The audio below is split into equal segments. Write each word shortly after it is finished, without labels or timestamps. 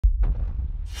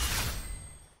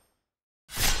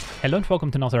Hello and welcome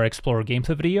to another Explorer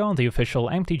Gameplay video on the official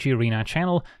MTG Arena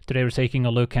channel. Today we're taking a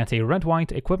look at a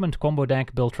red-white equipment combo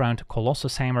deck built around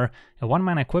Colossus Hammer, a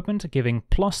 1-mana equipment giving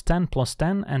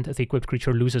 +10/+10, and the equipped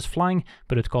creature loses flying,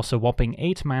 but it costs a whopping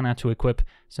 8 mana to equip.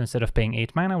 So instead of paying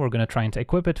 8 mana, we're going to try and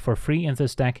equip it for free in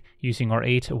this deck using our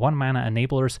 8 1-mana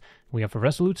enablers. We have a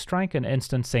Resolute Strike, an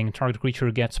instant saying target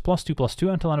creature gets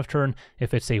 +2/+2 until end of turn.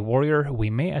 If it's a warrior, we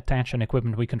may attach an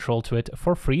equipment we control to it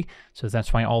for free, so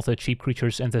that's why all the cheap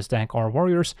creatures in this deck are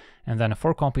warriors. And then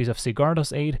 4 copies of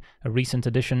Sigarda's Aid, a recent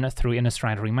addition through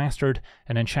Innistrad Remastered,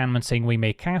 an enchantment saying we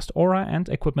may cast aura and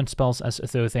equipment spells as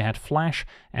though they had flash,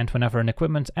 and whenever an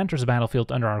equipment enters the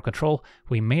battlefield under our control,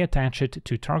 we may attach it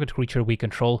to target creature we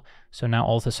control. So now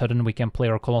all of a sudden we can play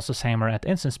our Colossus Hammer at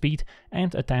instant speed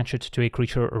and attach it to a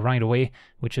creature right away,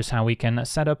 which is how we can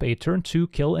set up a turn 2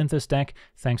 kill in this deck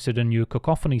thanks to the new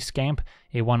Cacophony Scamp,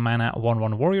 a 1-mana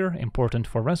 1/1 warrior, important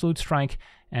for Resolute Strike,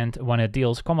 and when it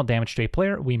deals combat damage to a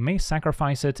player, we may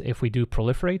sacrifice it if we do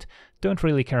Proliferate. Don't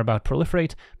really care about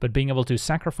Proliferate, but being able to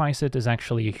sacrifice it is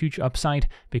actually a huge upside,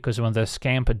 because when the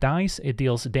Scamp dies, it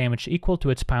deals damage equal to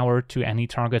its power to any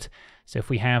target. So if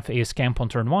we have a Scamp on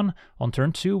turn 1, on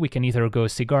turn 2 we can either go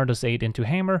Sigarda's Aid into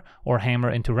Hammer, or Hammer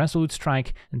into Resolute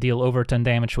Strike, deal over 10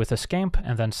 damage with a Scamp,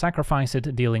 and then sacrifice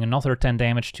it, dealing another 10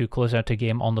 damage to close out the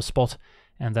game on the spot.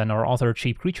 And then our other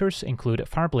cheap creatures include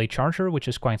Fireblade Charger, which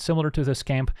is quite similar to the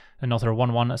Scamp, another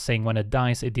 1/1 saying when it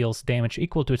dies it deals damage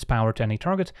equal to its power to any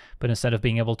target, but instead of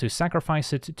being able to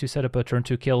sacrifice it to set up a turn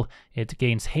 2 kill, it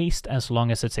gains haste as long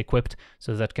as it's equipped,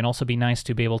 so that can also be nice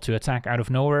to be able to attack out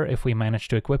of nowhere if we manage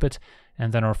to equip it.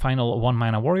 And then our final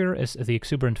 1-mana warrior is the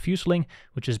Exuberant Fuseling,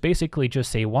 which is basically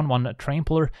just a 1/1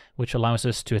 trampler, which allows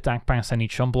us to attack past any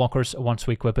chump blockers once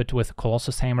we equip it with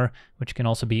Colossus Hammer, which can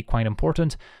also be quite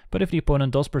important. But if the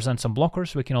opponent does present some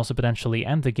blockers, we can also potentially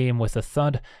end the game with a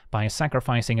thud by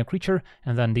sacrificing a creature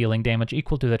and then dealing damage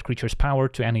equal to that creature's power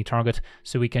to any target.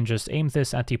 So we can just aim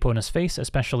this at the opponent's face,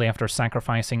 especially after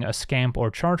sacrificing a Scamp or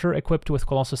Charger equipped with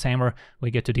Colossus Hammer.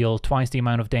 We get to deal twice the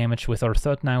amount of damage with our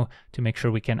thud now to make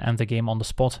sure we can end the game on the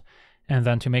spot. And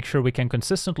then to make sure we can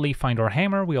consistently find our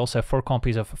hammer, we also have 4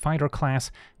 copies of Fighter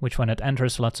Class, which when it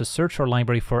enters lets us search our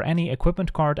library for any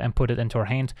equipment card and put it into our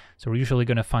hand. So we're usually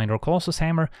going to find our Colossus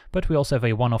Hammer, but we also have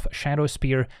a 1-off Shadow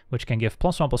Spear, which can give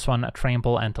 +1/+1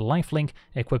 trample and lifelink,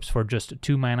 equips for just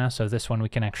 2 mana, so this one we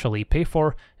can actually pay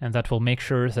for, and that will make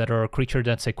sure that our creature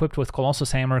that's equipped with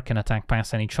Colossus Hammer can attack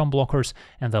past any chump blockers,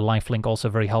 and the lifelink also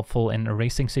very helpful in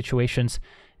racing situations.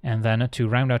 And then to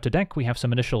round out the deck, we have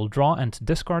some initial draw and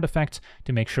discard effects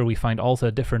to make sure we find all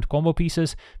the different combo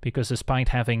pieces, because despite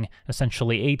having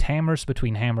essentially 8 hammers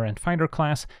between Hammer and Fighter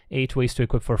Class, 8 ways to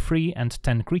equip for free, and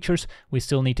 10 creatures, we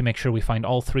still need to make sure we find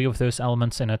all 3 of those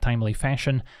elements in a timely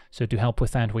fashion. So to help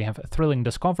with that, we have Thrilling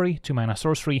Discovery, 2-mana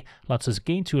sorcery, lets us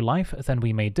gain 2 life, then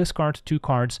we may discard 2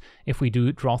 cards. If we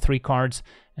do, draw 3 cards.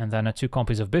 And then 2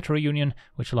 copies of Bitter Union,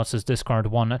 which lets us discard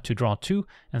 1 to draw 2,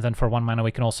 and then for 1 mana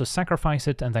we can also sacrifice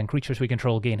it, and then creatures we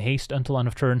control gain haste until end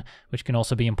of turn, which can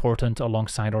also be important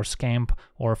alongside our Scamp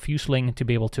or Fuseling to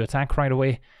be able to attack right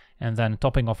away. And then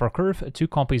topping off our curve, 2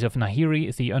 copies of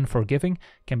Nahiri the Unforgiving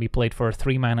can be played for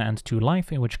 3 mana and 2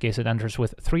 life, in which case it enters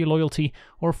with 3 loyalty,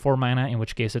 or 4 mana, in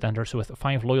which case it enters with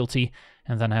 5 loyalty,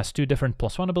 and then has 2 different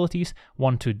 +1 abilities,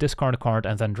 1 to discard a card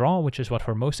and then draw, which is what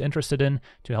we're most interested in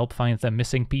to help find the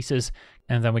missing pieces.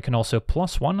 And then we can also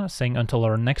 +1, saying until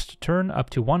our next turn, up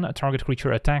to 1 target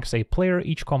creature attacks a player,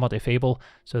 each combat if able,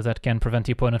 so that can prevent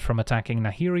the opponent from attacking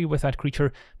Nahiri with that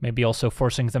creature, maybe also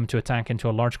forcing them to attack into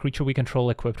a large creature we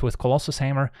control equipped with Colossus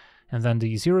Hammer. And then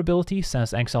the 0 ability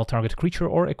says exile target creature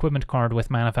or equipment card with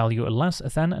mana value less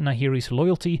than Nahiri's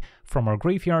loyalty from our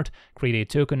graveyard, create a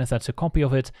token that's a copy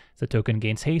of it, the token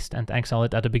gains haste, and exile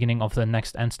it at the beginning of the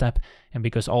next end step. And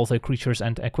because all the creatures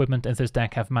and equipment in this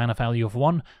deck have mana value of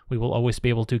 1, we will always be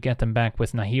able to get them back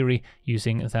with Nahiri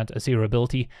using that 0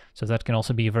 ability, so that can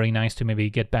also be very nice to maybe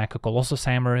get back a Colossus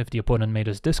Hammer if the opponent made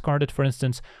us discard it, for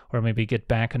instance, or maybe get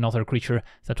back another creature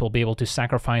that we'll be able to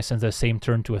sacrifice in the same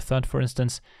turn to a thud, for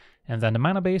instance. And then the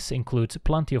mana base includes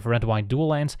plenty of red-white dual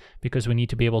lands, because we need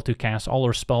to be able to cast all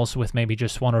our spells with maybe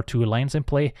just 1 or 2 lands in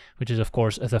play, which is of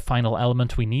course the final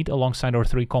element we need alongside our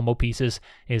 3 combo pieces,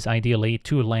 is ideally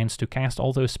 2 lands to cast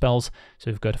all those spells.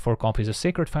 So we've got 4 copies of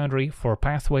Sacred Foundry, 4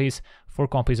 Pathways, 4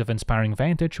 copies of Inspiring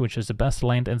Vantage, which is the best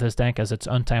land in this deck as it's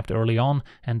untapped early on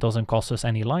and doesn't cost us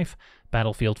any life,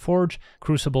 Battlefield Forge,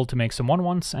 Crucible to make some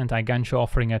 1/1s, and Aigancho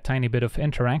offering a tiny bit of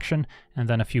interaction, and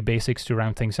then a few basics to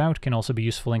round things out can also be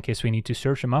useful in case we need to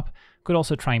search them up. Could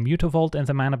also try Mutavault in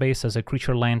the mana base as a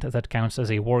creature land that counts as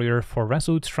a warrior for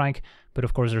Resolute Strike, but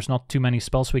of course there's not too many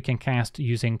spells we can cast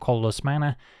using colorless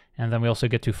mana. And then we also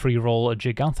get to free roll a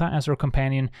Giganta as our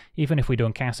companion. Even if we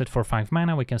don't cast it for 5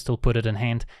 mana, we can still put it in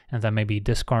hand and then maybe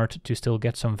discard to still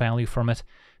get some value from it.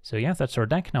 So yeah, that's our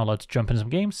deck. Now let's jump in some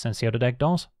games and see how the deck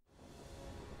does.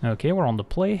 Okay, we're on the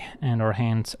play, and our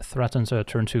hand threatens a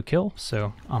turn 2 kill,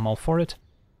 so I'm all for it.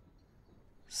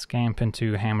 Scamp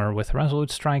into Hammer with Resolute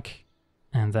Strike,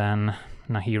 and then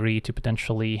Nahiri to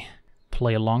potentially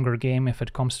play a longer game if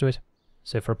it comes to it.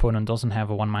 So if our opponent doesn't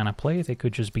have a 1 mana play, they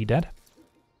could just be dead.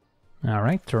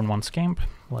 Alright, turn 1 Scamp,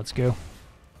 let's go.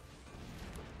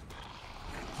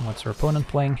 What's our opponent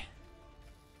playing?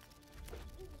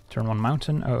 Turn 1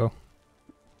 Mountain, uh-oh.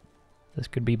 This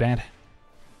could be bad.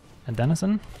 A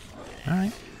Denizen?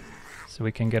 Alright. So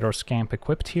we can get our Scamp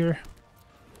equipped here.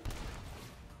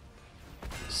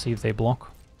 See if they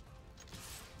block.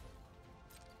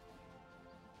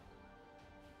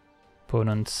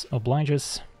 Opponent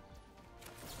obliges.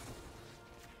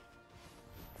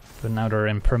 But now they're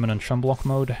in permanent Shumblock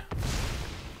mode.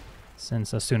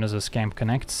 Since as soon as a Scamp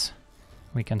connects,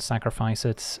 we can sacrifice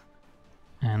it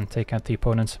and take out the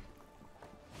opponent.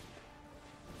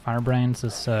 Firebrands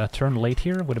is turn late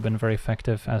here, would have been very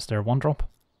effective as their 1-drop.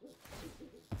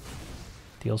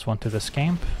 Deals 1 to the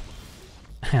Scamp.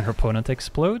 And our opponent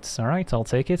explodes. Alright, I'll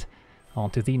take it.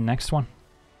 On to the next one.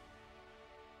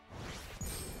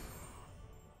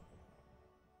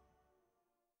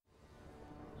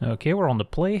 Okay, we're on the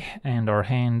play, and our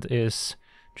hand is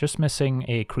just missing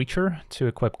a creature to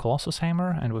equip Colossus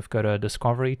Hammer, and we've got a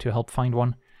Discovery to help find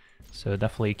one. So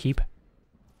definitely keep.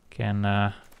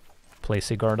 Can play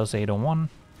Sigarda's 801.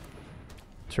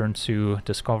 Turn 2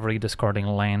 Discovery, discarding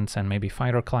lands and maybe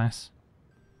Fighter class.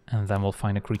 And then we'll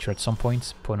find a creature at some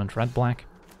point. Opponent red-black.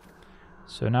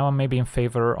 So now I'm maybe in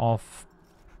favor of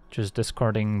just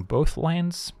discarding both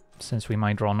lands, since we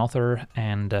might draw another,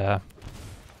 and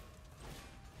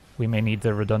we may need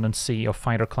the redundancy of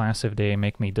Fighter class if they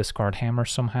make me discard Hammer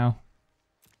somehow.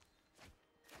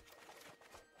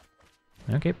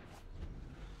 Okay.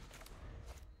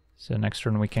 So next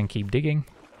turn we can keep digging.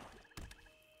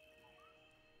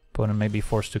 Opponent may be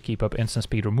forced to keep up instant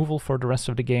speed removal for the rest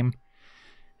of the game.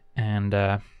 And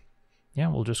yeah,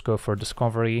 we'll just go for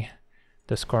Discovery,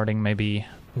 discarding maybe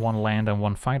 1 land and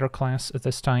 1 Fighter class at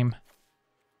this time.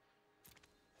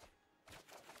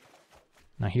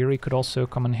 Nahiri could also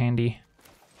come in handy.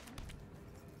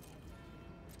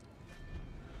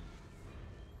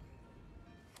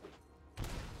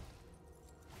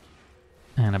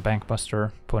 And a Bankbuster.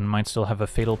 Opponent might still have a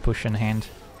Fatal Push in hand.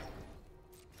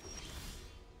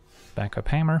 Backup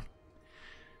Hammer.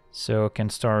 So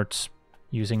can start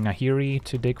using Nahiri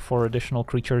to dig for additional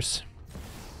creatures.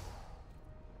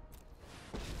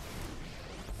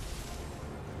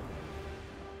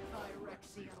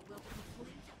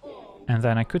 And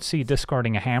then I could see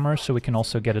discarding a Hammer, so we can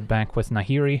also get it back with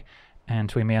Nahiri, and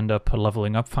we may end up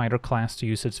leveling up Fighter class to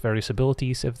use its various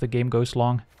abilities if the game goes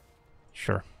long.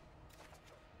 Sure.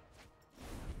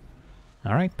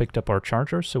 Alright, picked up our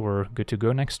Charger, so we're good to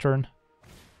go next turn.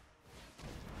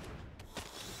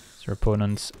 So our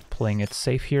opponent's playing it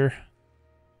safe here.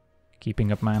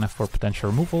 Keeping up mana for potential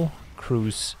removal.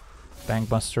 Cruise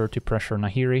Bankbuster to pressure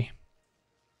Nahiri.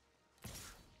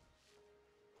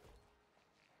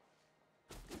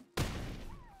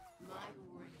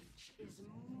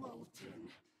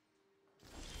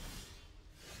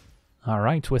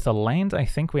 Alright, with a land, I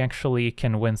think we actually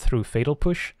can win through Fatal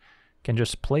Push. Can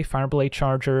just play Fireblade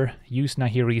Charger, use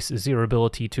Nahiri's 0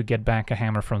 ability to get back a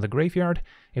Hammer from the graveyard.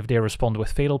 If they respond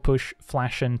with Fatal Push,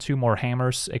 flash in 2 more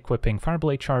Hammers, equipping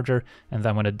Fireblade Charger, and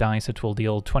then when it dies it will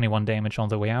deal 21 damage on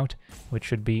the way out, which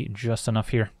should be just enough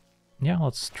here. Yeah,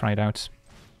 let's try it out.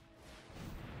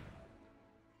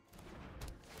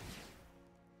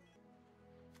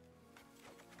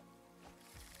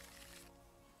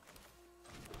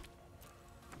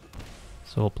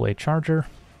 So we'll play Charger.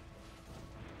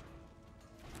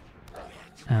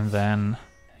 And then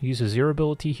use a 0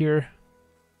 ability here.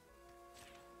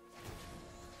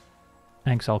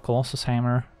 Exile Colossus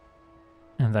Hammer.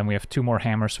 And then we have 2 more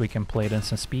Hammers so we can play at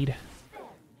instant speed.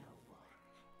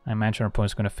 I imagine our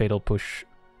opponent's going to Fatal Push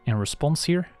in response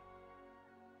here.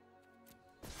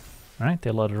 Alright,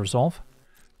 they let it resolve.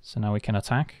 So now we can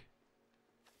attack.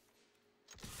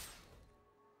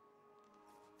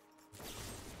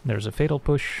 There's a Fatal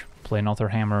Push, play another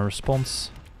Hammer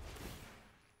response.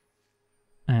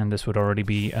 And this would already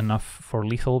be enough for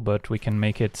lethal, but we can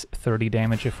make it 30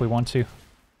 damage if we want to.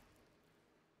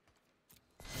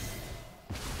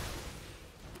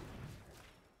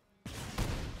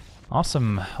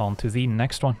 Awesome, on to the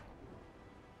next one.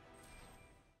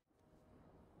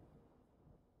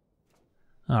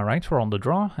 Alright, we're on the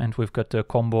draw, and we've got the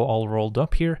combo all rolled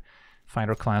up here.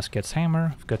 Fighter class gets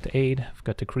hammer, we've got the aid, we've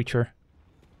got the creature.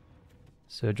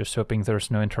 So just hoping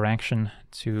there's no interaction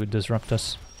to disrupt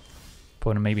us.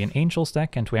 Opponent maybe an Angels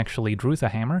deck, and we actually drew the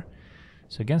hammer.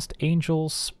 So against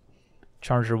Angels,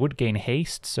 Charger would gain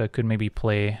haste, so it could maybe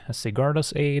play a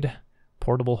Sigarda's aid.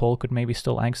 Portable Hole could maybe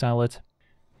still exile it.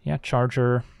 Yeah,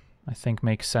 Charger I think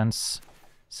makes sense,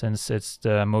 since it's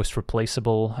the most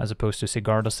replaceable as opposed to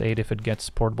Sigarda's aid if it gets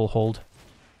Portable Hold.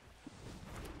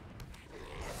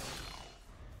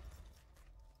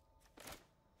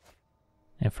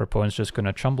 If our opponent's just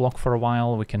gonna chum block for a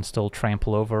while, we can still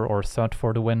trample over or thud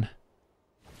for the win.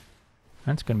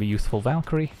 And it's gonna be Youthful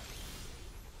Valkyrie.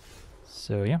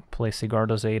 So yeah, play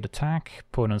Sigarda's aid attack.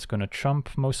 Opponent's gonna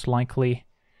chump most likely.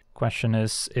 Question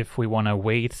is if we wanna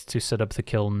wait to set up the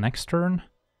kill next turn,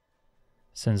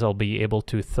 since I'll be able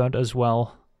to thud as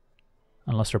well,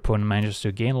 unless our opponent manages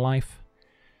to gain life.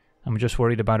 I'm just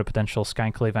worried about a potential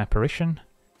Skyclave Apparition.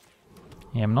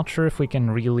 Yeah, I'm not sure if we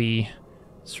can really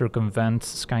circumvent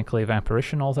Skyclave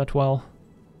Apparition all that well.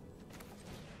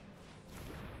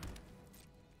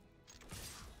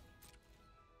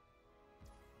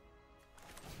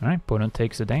 Alright, opponent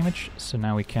takes the damage, so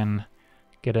now we can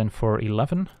get in for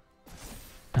 11.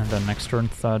 And then next turn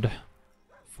thud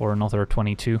for another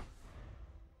 22.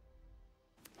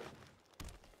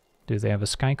 Do they have a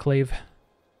Skyclave?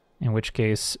 In which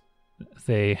case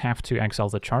they have to exile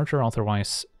the Charger,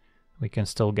 otherwise we can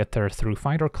still get there through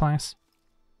Fighter class.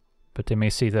 But they may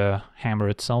see the hammer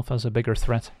itself as a bigger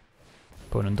threat.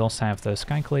 Opponent does have the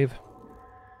Skyclave.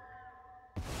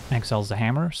 Exiles the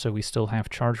hammer, so we still have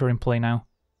Charger in play now.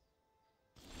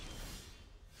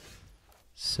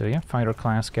 So yeah, Fighter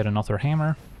class get another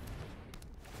hammer.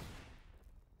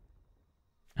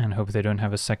 And hope they don't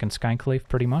have a second Skyclave,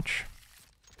 pretty much.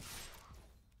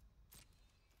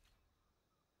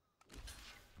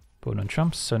 Opponent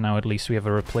jumps, so now at least we have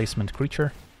a replacement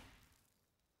creature.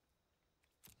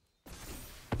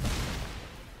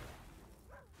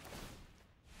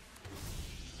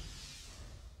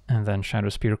 And then Shadow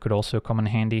Spear could also come in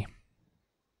handy.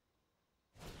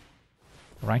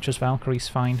 Righteous Valkyrie's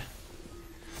fine.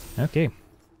 Okay.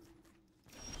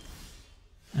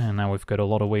 And now we've got a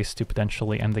lot of ways to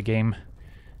potentially end the game.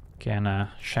 Can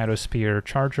Shadow Spear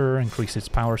Charger, increase its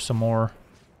power some more.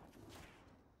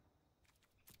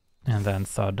 And then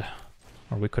thud.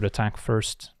 Or we could attack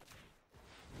first.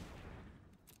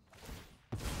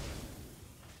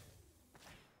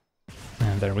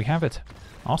 And there we have it.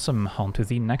 Awesome, on to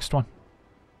the next one.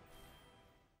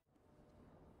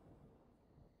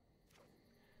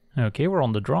 Okay, we're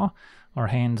on the draw. Our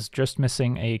hand's just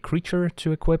missing a creature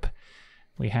to equip.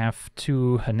 We have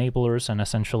 2 enablers and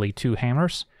essentially 2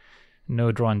 hammers.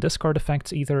 No draw and discard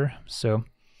effects either, so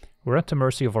we're at the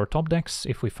mercy of our top decks.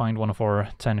 If we find one of our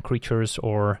 10 creatures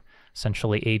or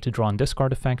essentially 8 draw and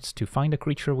discard effects to find a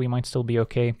creature, we might still be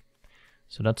okay.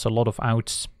 So that's a lot of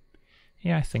outs.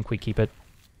 Yeah, I think we keep it.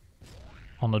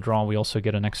 On the draw we also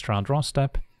get an extra draw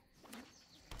step.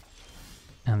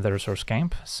 And there's our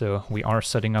Scamp, so we are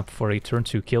setting up for a turn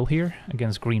 2 kill here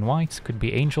against green-white. Could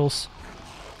be Angels.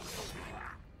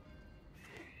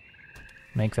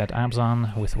 Make that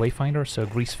Abzan with Wayfinder, so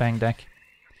Greasefang deck.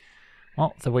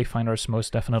 Well, the Wayfinder's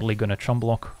most definitely gonna chum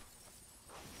block.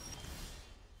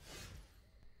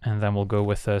 And then we'll go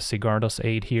with Sigarda's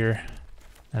aid here,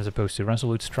 as opposed to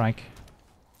Resolute Strike.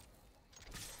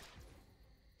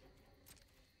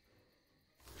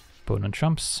 Opponent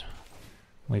jumps.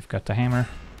 We've got the hammer.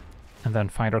 And then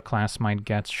Fighter class might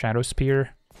get Shadow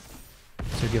Spear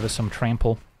to give us some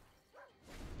trample.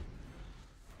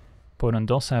 Opponent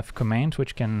does have Command,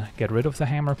 which can get rid of the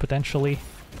hammer potentially.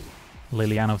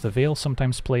 Liliana of the Veil,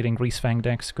 sometimes played in Greasefang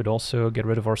decks, could also get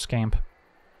rid of our Scamp.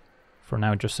 For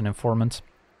now, just an Informant.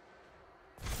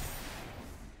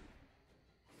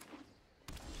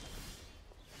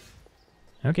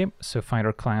 Okay, so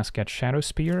Fighter class gets Shadow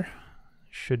Spear.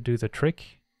 Should do the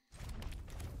trick.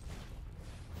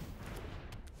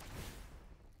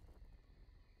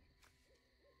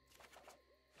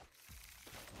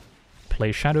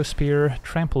 Play Shadow Spear,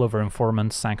 trample over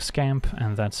Informant, sack Scamp,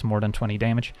 and that's more than 20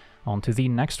 damage. On to the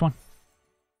next one.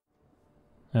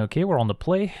 Okay, we're on the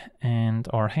play, and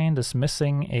our hand is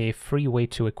missing a free way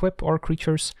to equip our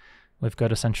creatures. We've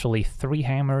got essentially 3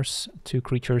 hammers, 2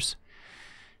 creatures,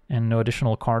 and no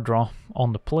additional card draw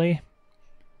on the play.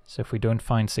 So if we don't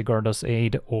find Sigarda's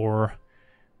aid or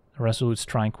Resolute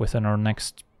Strike within our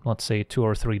next, let's say, 2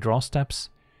 or 3 draw steps,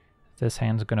 this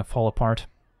hand's gonna fall apart.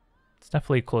 It's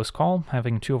definitely a close call,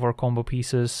 having 2 of our combo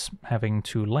pieces, having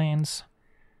 2 lands.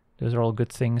 Those are all good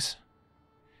things.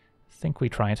 I think we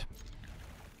tried.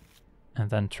 And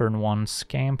then turn 1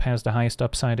 Scamp has the highest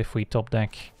upside if we top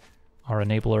deck our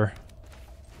Enabler.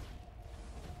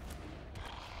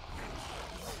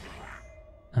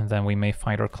 And then we may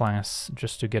Fighter class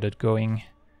just to get it going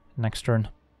next turn.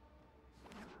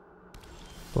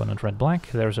 Opponent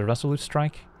red-black, there's a Resolute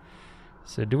Strike.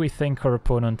 So do we think our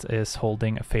opponent is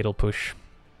holding a Fatal Push?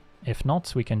 If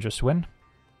not, we can just win.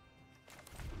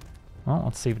 Well,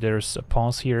 let's see if there's a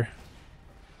pause here.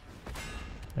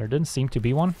 There didn't seem to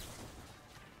be one.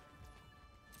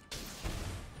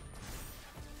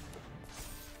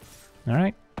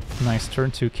 Alright, nice turn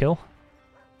 2 kill.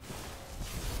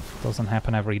 Doesn't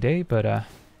happen every day, but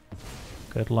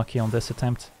got lucky on this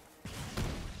attempt.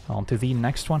 On to the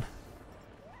next one.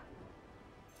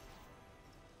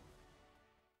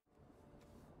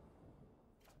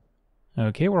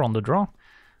 Okay, we're on the draw.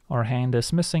 Our hand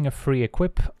is missing a free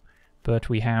equip, but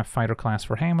we have Fighter class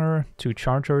for Hammer, 2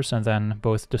 Chargers, and then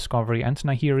both Discovery and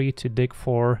Nahiri to dig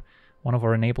for one of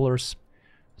our enablers.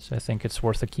 So I think it's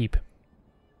worth a keep.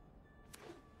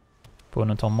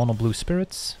 Opponent on Mono Blue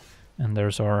Spirits, and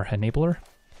there's our enabler.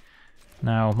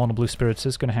 Now, Mono Blue Spirits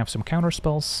is going to have some counter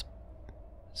spells,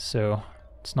 so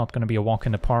it's not going to be a walk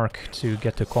in the park to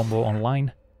get the combo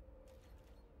online.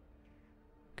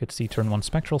 Could see turn 1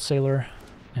 Spectral Sailor,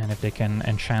 and if they can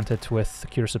enchant it with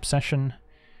Curious Obsession,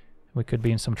 we could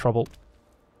be in some trouble.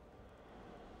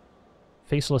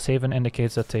 Faceless Haven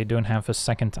indicates that they don't have a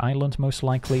second island, most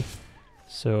likely,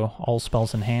 so all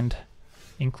spells in hand,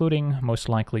 including most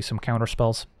likely some counter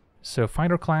spells. So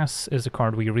Fighter class is a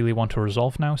card we really want to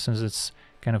resolve now, since it's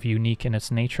kind of unique in its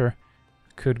nature.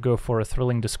 Could go for a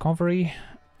Thrilling Discovery,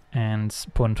 and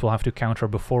opponent will have to counter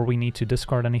before we need to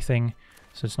discard anything,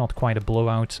 so it's not quite a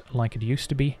blowout like it used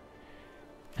to be.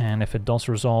 And if it does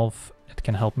resolve, it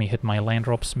can help me hit my land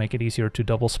drops, make it easier to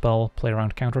double spell, play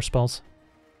around counter spells.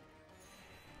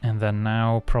 And then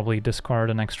now probably discard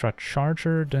an extra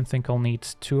Charger, don't think I'll need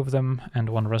 2 of them, and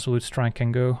 1 Resolute Strike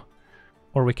can go.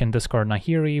 Or we can discard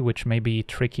Nahiri, which may be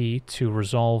tricky to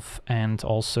resolve and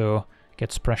also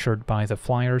gets pressured by the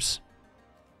flyers.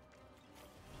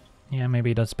 Yeah,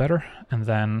 maybe that's better. And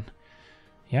then,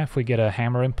 yeah, if we get a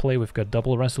Hammer in play, we've got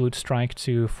double Resolute Strike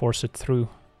to force it through.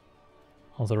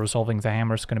 Although resolving the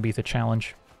Hammer is going to be the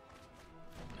challenge.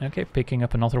 Okay, picking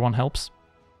up another one helps.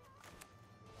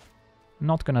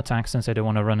 Not gonna attack since I don't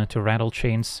want to run into Rattle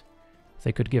Chains.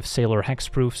 They could give Sailor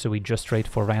Hexproof, so we just trade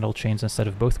for Rattle Chains instead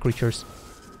of both creatures.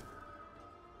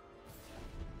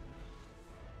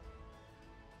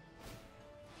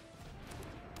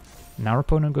 Now our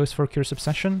opponent goes for Curious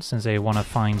Obsession, since they want to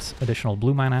find additional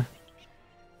blue mana.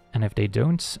 And if they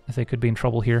don't, they could be in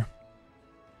trouble here.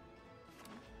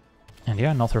 And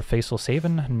yeah, another Faceless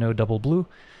Haven, no double blue.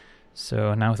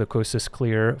 So now the coast is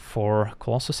clear for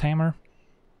Colossus Hammer.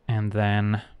 And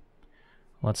then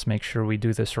let's make sure we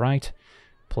do this right.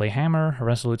 Play Hammer,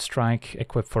 Resolute Strike,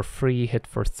 equip for free, hit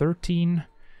for 13.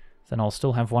 Then I'll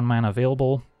still have 1 mana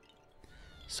available.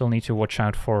 Still need to watch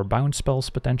out for bounce spells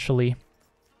potentially.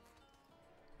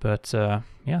 But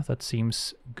yeah, that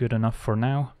seems good enough for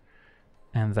now.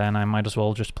 And then I might as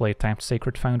well just play tapped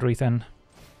Sacred Foundry then.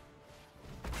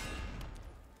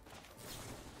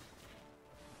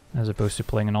 As opposed to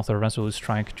playing another Resolute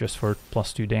Strike just for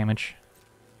 +2 damage.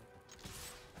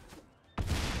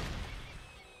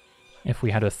 If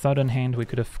we had a Thud in hand, we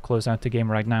could have closed out the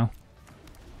game right now.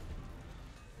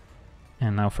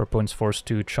 And now for opponent's forced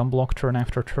to chum block turn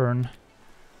after turn.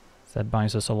 That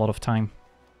buys us a lot of time.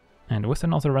 And with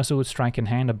another Resolute Strike in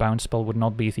hand, a bounce spell would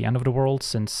not be the end of the world,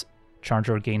 since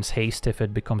Charger gains haste if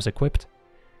it becomes equipped.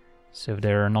 So if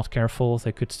they're not careful,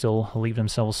 they could still leave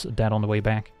themselves dead on the way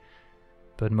back.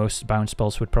 But most bounce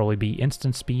spells would probably be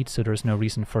instant speed, so there's no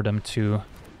reason for them to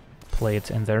play it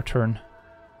in their turn.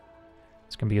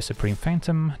 It's going to be a Supreme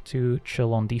Phantom to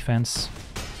chill on defense,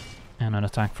 and an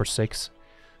attack for 6.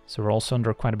 So we're also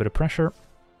under quite a bit of pressure.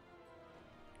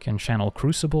 Can channel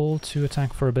Crucible to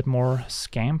attack for a bit more.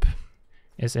 Scamp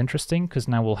is interesting, because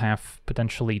now we'll have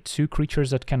potentially 2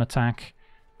 creatures that can attack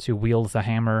to wield the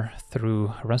hammer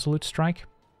through Resolute Strike.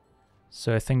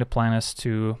 So I think the plan is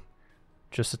to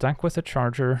just attack with a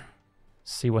Charger,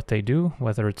 see what they do,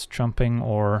 whether it's jumping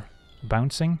or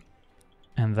bouncing.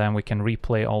 And then we can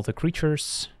replay all the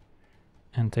creatures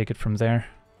and take it from there.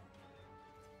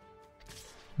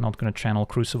 Not gonna channel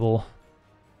Crucible.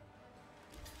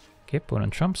 Okay,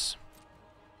 opponent jumps.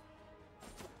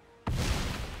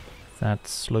 That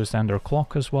slows down their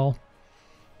clock as well.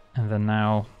 And then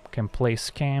now can play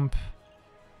Scamp,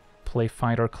 play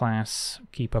Fighter class,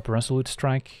 keep up Resolute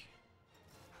Strike.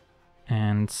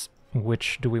 And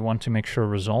which do we want to make sure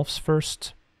resolves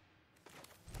first?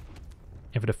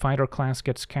 If the Fighter class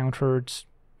gets countered,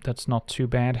 that's not too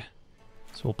bad.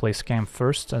 So we'll play Scam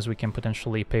first, as we can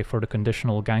potentially pay for the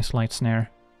conditional Geistlight Snare.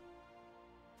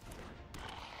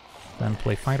 Then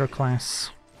play Fighter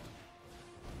class.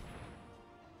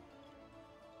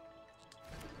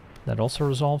 That also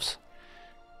resolves.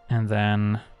 And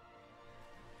then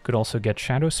could also get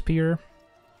Shadow Spear,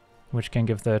 which can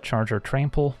give the Charger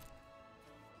Trample.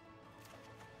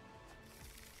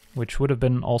 Which would have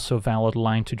been also a valid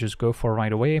line to just go for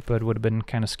right away, but would have been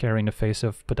kind of scary in the face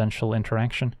of potential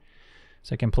interaction.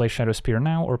 So I can play Shadow Spear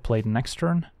now or play the next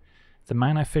turn. The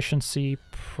mana efficiency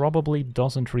probably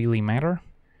doesn't really matter,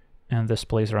 and this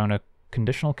plays around a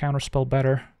conditional counterspell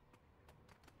better.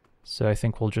 So I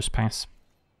think we'll just pass.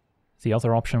 The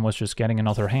other option was just getting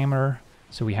another hammer,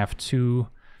 so we have 2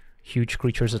 huge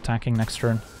creatures attacking next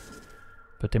turn.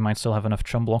 But they might still have enough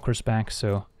chum blockers back,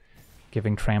 so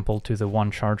giving trample to the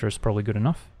 1 charger is probably good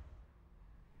enough.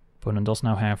 Opponent does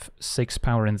now have 6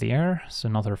 power in the air, so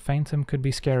another Phantom could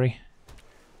be scary.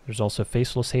 There's also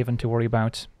Faceless Haven to worry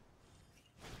about.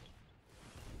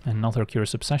 Another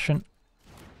Curious Obsession.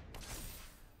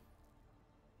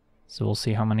 So we'll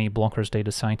see how many blockers they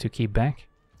decide to keep back.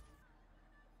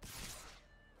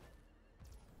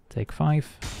 Take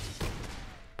 5.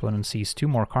 Opponent sees 2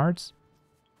 more cards.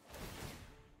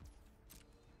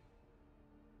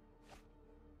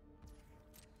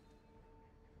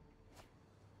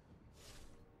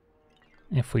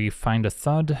 If we find a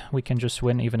Thud, we can just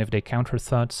win even if they counter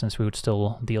Thud, since we would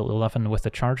still deal 11 with the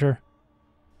Charger.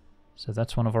 So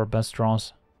that's one of our best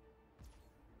draws.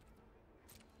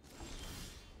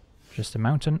 Just a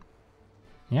Mountain.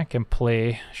 Yeah, can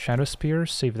play Shadow Spear,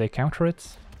 see if they counter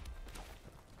it.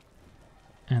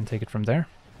 And take it from there.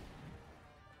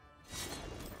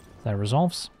 That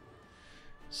resolves.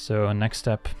 So next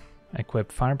step,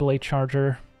 equip Fireblade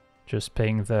Charger. Just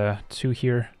paying the 2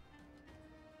 here.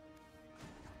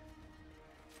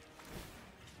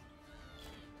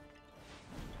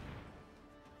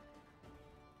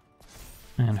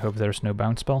 And hope there's no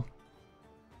bounce spell.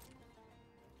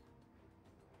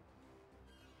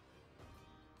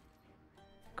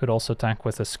 Could also attack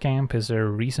with a Scamp. Is there a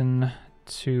reason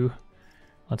to...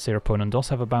 Let's say our opponent does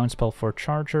have a bounce spell for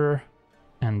Charger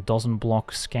and doesn't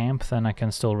block Scamp, then I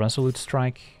can still Resolute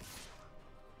Strike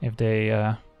if they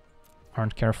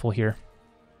aren't careful here.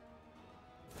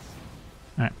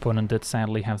 Alright, opponent did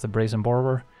sadly have the Brazen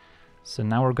Borrower. So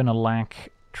now we're gonna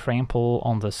lack Trample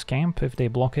on the Scamp if they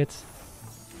block it.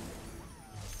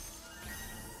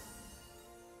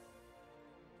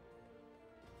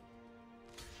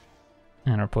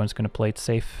 And our opponent's gonna play it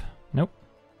safe. Nope.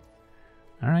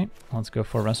 Alright, let's go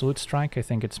for Resolute Strike. I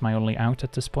think it's my only out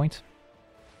at this point.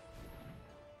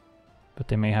 But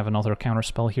they may have another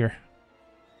counterspell here.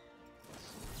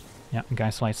 Yeah,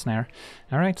 Geistlight Snare.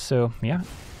 Alright, so yeah.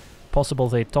 Possible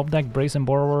they top deck Brazen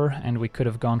Borrower, and we could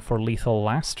have gone for lethal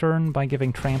last turn by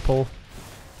giving Trample.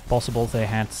 Possible they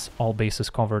had all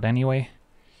bases covered anyway.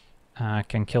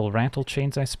 Can kill Rattle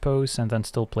Chains, I suppose, and then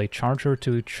still play Charger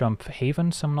to chump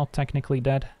Haven, so I'm not technically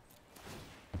dead.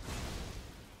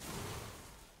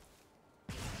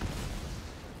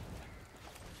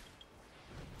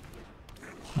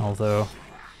 Although,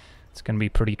 it's going to be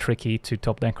pretty tricky to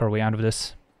top deck our way out of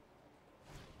this.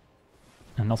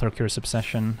 Another Curious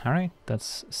Obsession. Alright,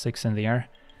 that's 6 in the air.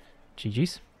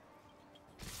 GG's.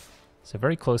 It's a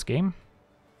very close game.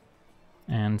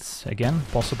 And again,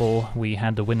 possible we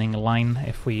had the winning line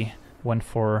if we went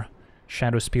for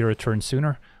Shadow Spear a turn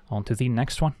sooner. On to the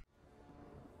next one.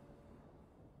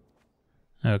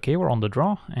 Okay, we're on the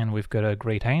draw, and we've got a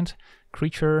great hand.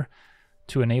 Creature,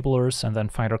 2 enablers, and then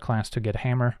Fighter class to get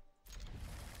Hammer.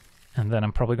 And then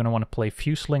I'm probably going to want to play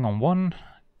Fuseling on 1,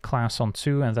 class on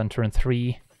 2, and then turn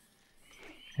 3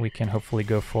 we can hopefully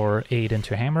go for 8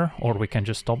 into Hammer, or we can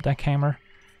just top deck Hammer.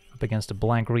 Up against a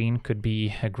black-green could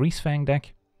be a Greasefang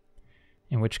deck.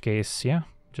 In which case, yeah,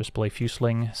 just play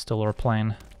Fuseling, still our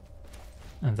plan.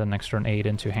 And then next turn 8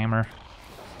 into Hammer.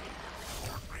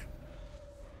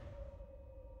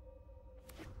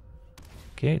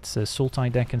 Okay, it's a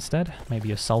Sultai deck instead.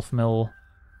 Maybe a Self-Mill,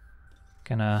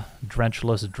 kinda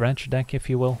dredgeless dredge deck, if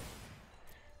you will.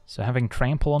 So having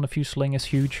Trample on the Fuseling is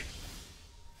huge.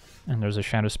 And there's a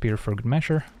Shadow Spear for good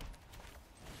measure.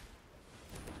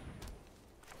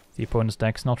 The opponent's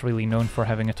deck's not really known for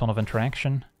having a ton of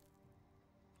interaction.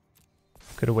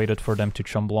 Could have waited for them to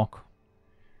chum block.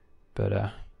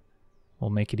 But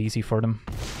we'll make it easy for them.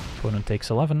 Opponent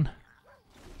takes 11.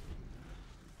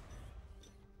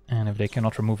 And if they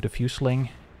cannot remove the Fuseling,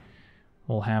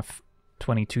 we'll have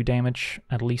 22 damage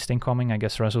at least incoming. I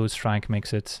guess Resolute Strike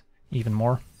makes it even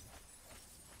more.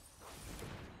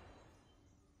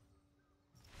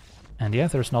 And yeah,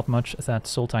 there's not much that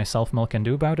Sultai Self-Mill can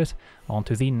do about it. On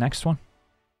to the next one.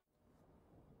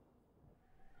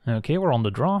 Okay, we're on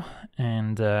the draw,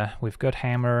 and we've got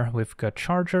Hammer, we've got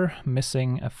Charger,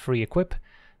 missing a free equip,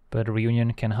 but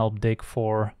Reunion can help dig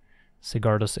for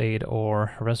Sigarda's Aid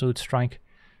or Resolute Strike,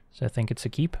 so I think it's a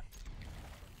keep.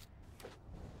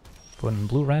 Put in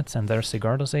blue-red, and there's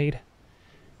Sigarda's Aid.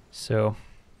 So,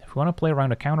 if we want to play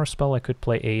around a counterspell, I could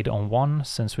play Aid on 1,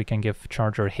 since we can give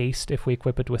Charger haste if we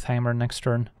equip it with Hammer next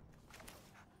turn.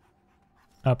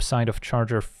 Upside of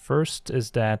Charger first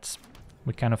is that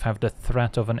we kind of have the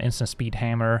threat of an instant speed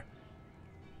Hammer,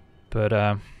 but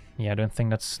yeah, I don't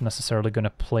think that's necessarily going to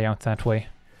play out that way.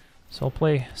 So I'll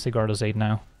play Sigarda's Aid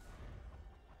now.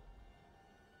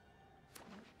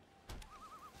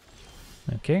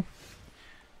 Okay,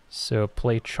 so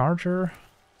play Charger,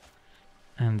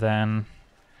 and then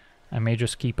I may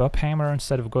just keep up Hammer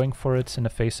instead of going for it in the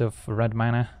face of red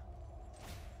mana.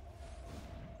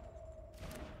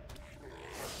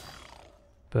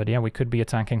 But yeah, we could be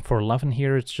attacking for 11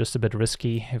 here, it's just a bit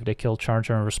risky if they kill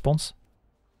Charger in response.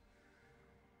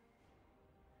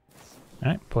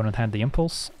 Alright, opponent had the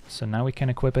Impulse, so now we can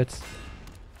equip it.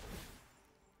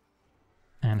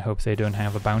 And hope they don't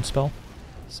have a bounce spell,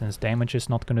 since damage is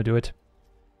not going to do it.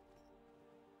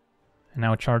 And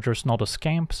now Charger's not a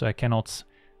scamp, so I cannot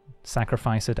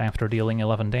sacrifice it after dealing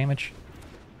 11 damage.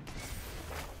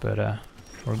 But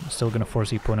we're still going to force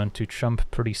the opponent to chump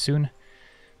pretty soon.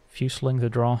 Fuseling the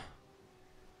draw.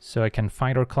 So I can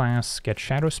Fighter class, get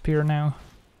Shadow Spear now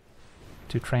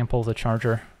to trample the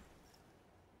Charger.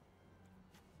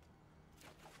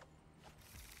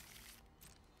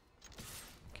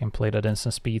 Can play that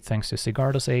instant speed thanks to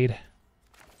Sigarda's Aid.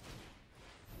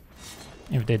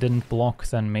 If they didn't block,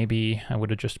 then maybe I would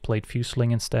have just played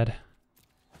Fuseling instead.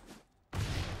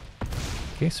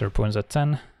 Okay, so our opponent's at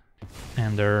 10.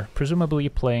 And they're presumably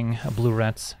playing a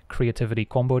blue-red creativity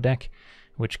combo deck,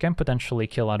 which can potentially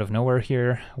kill out of nowhere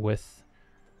here, with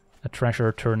a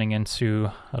treasure turning into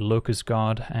a Locust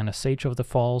God and a Sage of the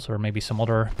Falls, or maybe some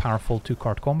other powerful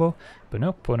 2-card combo. But no,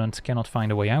 opponent cannot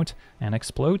find a way out and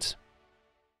explodes.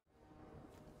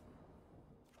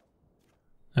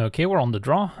 Okay, we're on the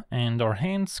draw, and our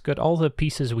hand's got all the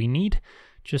pieces we need.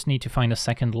 Just need to find a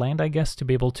second land, I guess, to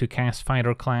be able to cast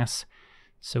Fighter class,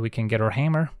 so we can get our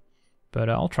Hammer. But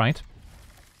I'll try it.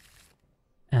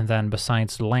 And then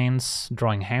besides lands,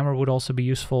 drawing Hammer would also be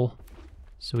useful.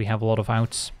 So we have a lot of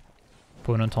outs.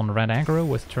 Opponent on red aggro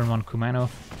with turn 1 Kumano.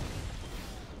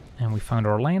 And we found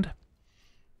our land.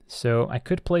 So I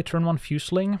could play turn 1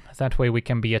 Fuseling. That way we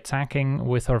can be attacking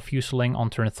with our Fuseling on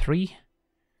turn 3.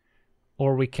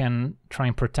 Or we can try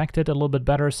and protect it a little bit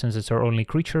better since it's our only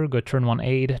creature. Go turn 1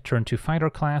 Aid, turn 2 Fighter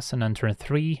class, and then turn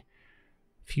 3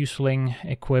 Fuseling,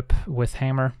 equip with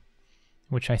Hammer,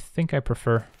 which I think I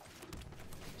prefer.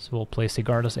 So we'll play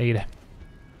Sigarda's Aid.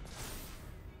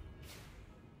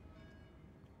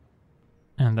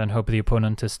 And then hope the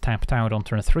opponent is tapped out on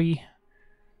turn 3.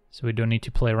 So we don't need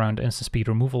to play around instant speed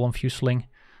removal on Fuseling.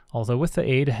 Although with the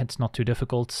Aid it's not too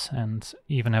difficult, and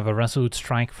even have a Resolute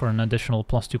Strike for an additional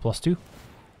 +2/+2.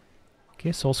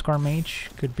 Okay, Soulscar Mage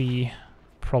could be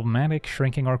problematic,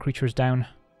 shrinking our creatures down.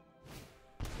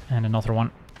 And another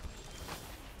one.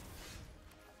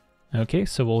 Okay,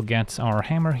 so we'll get our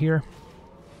Hammer here.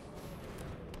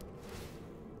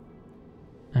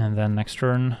 And then next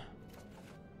turn,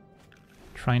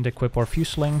 trying to equip our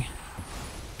Fuseling.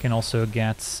 Can also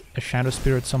get a Shadow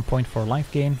Spear at some point for life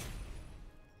gain.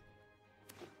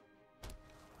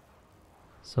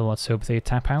 So let's hope they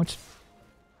tap out.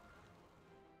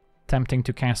 Tempting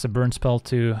to cast a burn spell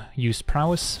to use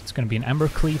Prowess. It's going to be an Ember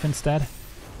Cleave instead.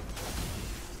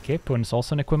 Okay, opponent's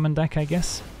also an equipment deck, I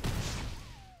guess.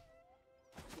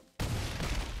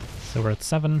 So we're at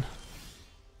 7.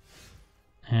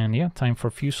 And yeah, time for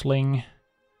Fuseling.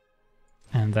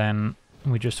 And then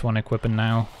we just want to equip it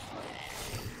now.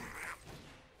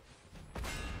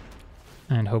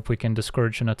 And hope we can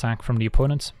discourage an attack from the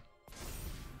opponent.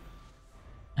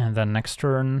 And then next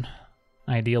turn,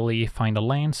 ideally find a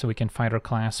land so we can Fighter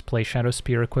class, play Shadow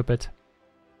Spear, equip it.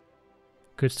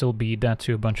 Could still be dead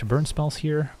to a bunch of burn spells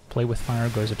here. Play with Fire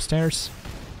goes upstairs.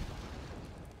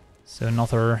 So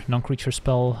another non-creature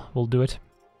spell will do it.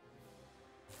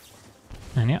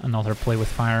 And yeah, another Play with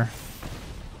Fire.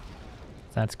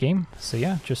 That's game. So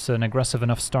yeah, just an aggressive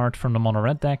enough start from the mono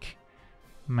red deck.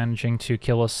 Managing to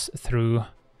kill us through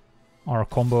our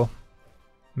combo.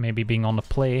 Maybe being on the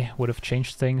play would have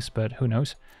changed things, but who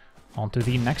knows. On to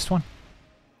the next one.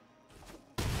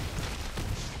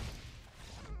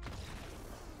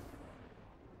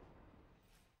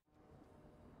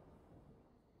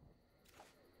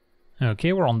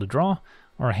 Okay, we're on the draw.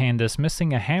 Our hand is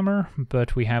missing a hammer,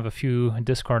 but we have a few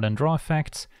discard and draw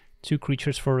effects, 2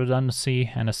 creatures for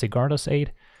redundancy, and a Sigarda's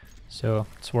Aid, so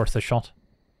it's worth a shot.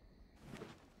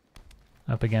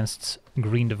 Up against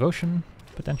Green Devotion,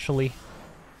 potentially,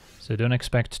 so don't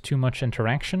expect too much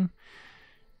interaction.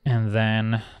 And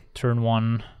then turn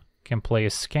 1 can play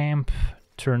a Scamp,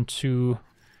 turn 2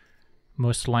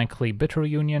 most likely Bitter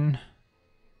Union,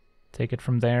 take it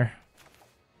from there.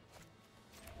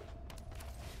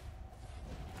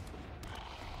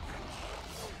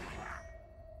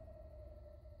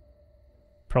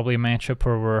 Probably a matchup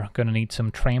where we're gonna need some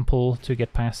trample to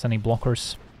get past any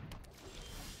blockers.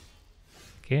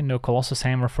 Okay, no Colossus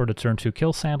Hammer for the turn 2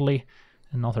 kill, sadly.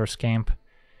 Another Scamp.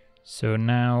 So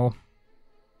now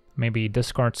maybe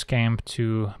discard Scamp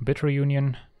to Bitter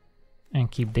Union and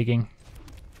keep digging.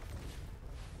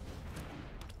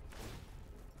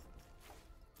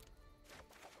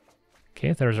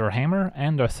 Okay, there's our hammer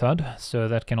and our thud, so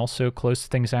that can also close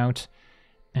things out,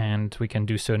 and we can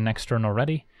do so next turn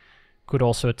already. Could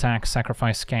also attack,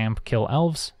 sacrifice Scamp, kill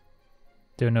elves.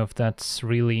 Don't know if that's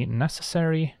really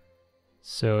necessary.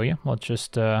 So yeah, we'll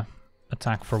just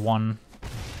attack for 1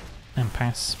 and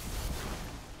pass.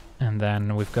 And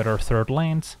then we've got our third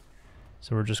land.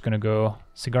 So we're just gonna go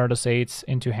Sigarda's Aid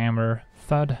into hammer,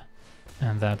 thud,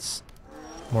 and that's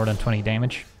more than 20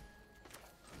 damage.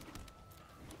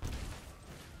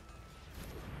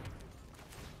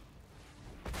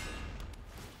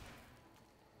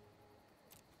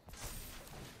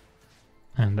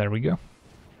 And there we go.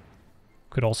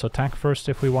 Could also attack first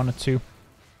if we wanted to.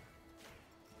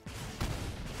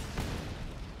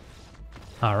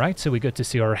 Alright, so we get to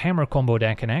see our hammer combo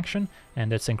deck in action,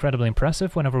 and it's incredibly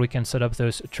impressive whenever we can set up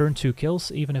those turn 2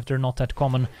 kills, even if they're not that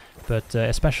common, but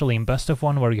especially in best of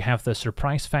 1 where you have the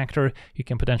surprise factor, you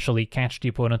can potentially catch the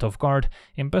opponent off guard.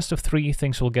 In best of 3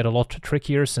 things will get a lot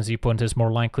trickier since the opponent is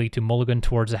more likely to mulligan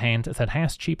towards a hand that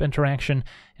has cheap interaction,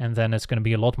 and then it's going to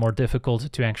be a lot more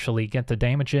difficult to actually get the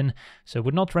damage in, so I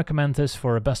would not recommend this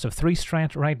for a best of 3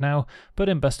 strat right now, but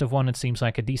in best of 1 it seems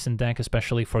like a decent deck,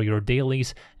 especially for your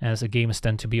dailies, as the games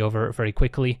tend to be over very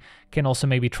quickly. Can also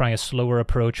maybe try a slower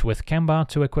approach with Kemba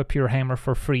to equip your hammer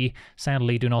for free.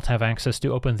 Sadly, do not have access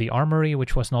to open the armory,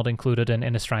 which was not included in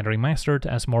Innistrad Remastered,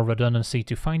 as more redundancy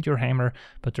to find your hammer,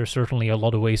 but there's certainly a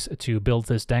lot of ways to build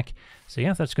this deck. So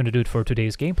yeah, that's going to do it for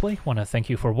today's gameplay. Want to thank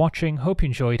you for watching, hope you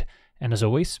enjoyed, and as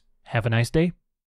always, have a nice day.